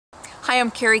Hi, I'm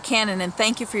Kerri Kannan, and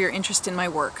thank you for your interest in my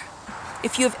work.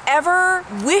 If you've ever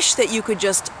wished that you could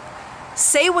just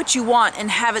say what you want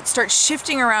and have it start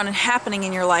shifting around and happening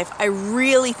in your life, I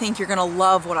really think you're going to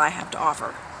love what I have to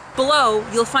offer. Below,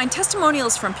 you'll find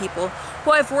testimonials from people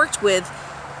who I've worked with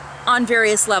on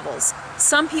various levels.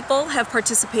 Some people have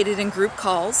participated in group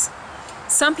calls.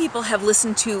 Some people have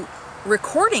listened to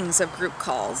recordings of group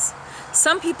calls.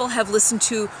 Some people have listened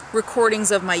to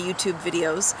recordings of my YouTube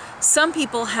videos. Some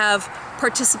people have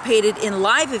participated in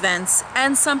live events,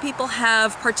 and some people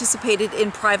have participated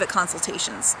in private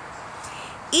consultations.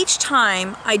 Each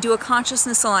time I do a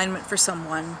consciousness alignment for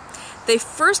someone, they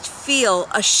first feel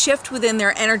a shift within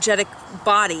their energetic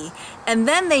body, and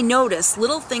then they notice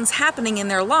little things happening in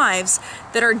their lives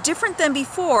that are different than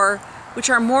before, which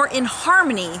are more in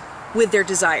harmony with their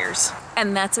desires.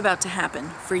 And that's about to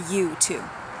happen for you too.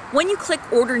 When you click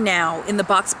Order Now in the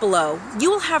box below, you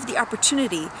will have the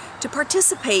opportunity to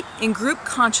participate in group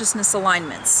consciousness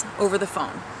alignments over the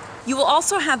phone. You will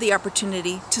also have the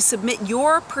opportunity to submit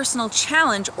your personal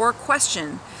challenge or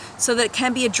question so that it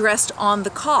can be addressed on the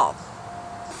call.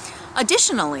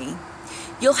 Additionally,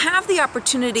 you'll have the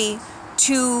opportunity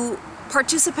to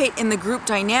participate in the group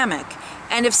dynamic,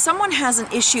 and if someone has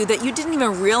an issue that you didn't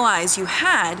even realize you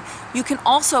had, you can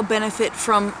also benefit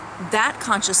from that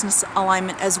consciousness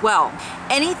alignment as well.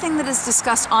 Anything that is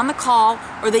discussed on the call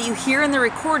or that you hear in the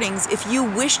recordings, if you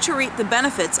wish to reap the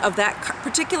benefits of that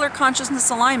particular consciousness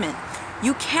alignment,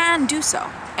 you can do so.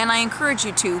 And I encourage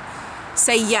you to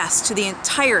say yes to the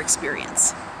entire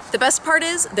experience. The best part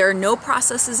is there are no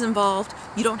processes involved.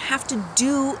 You don't have to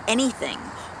do anything.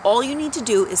 All you need to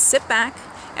do is sit back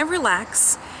and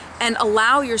relax and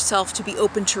allow yourself to be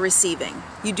open to receiving.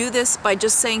 You do this by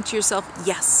just saying to yourself,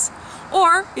 yes.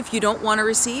 Or if you don't want to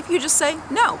receive, you just say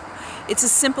no. It's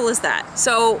as simple as that.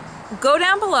 So go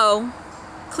down below,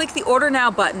 click the Order Now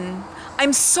button.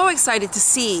 I'm so excited to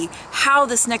see how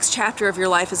this next chapter of your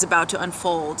life is about to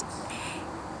unfold.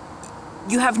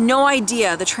 You have no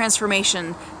idea the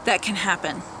transformation that can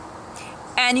happen.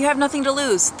 And you have nothing to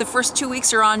lose. The first 2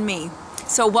 weeks are on me.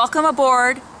 So welcome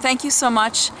aboard. Thank you so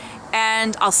much.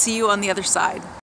 And I'll see you on the other side.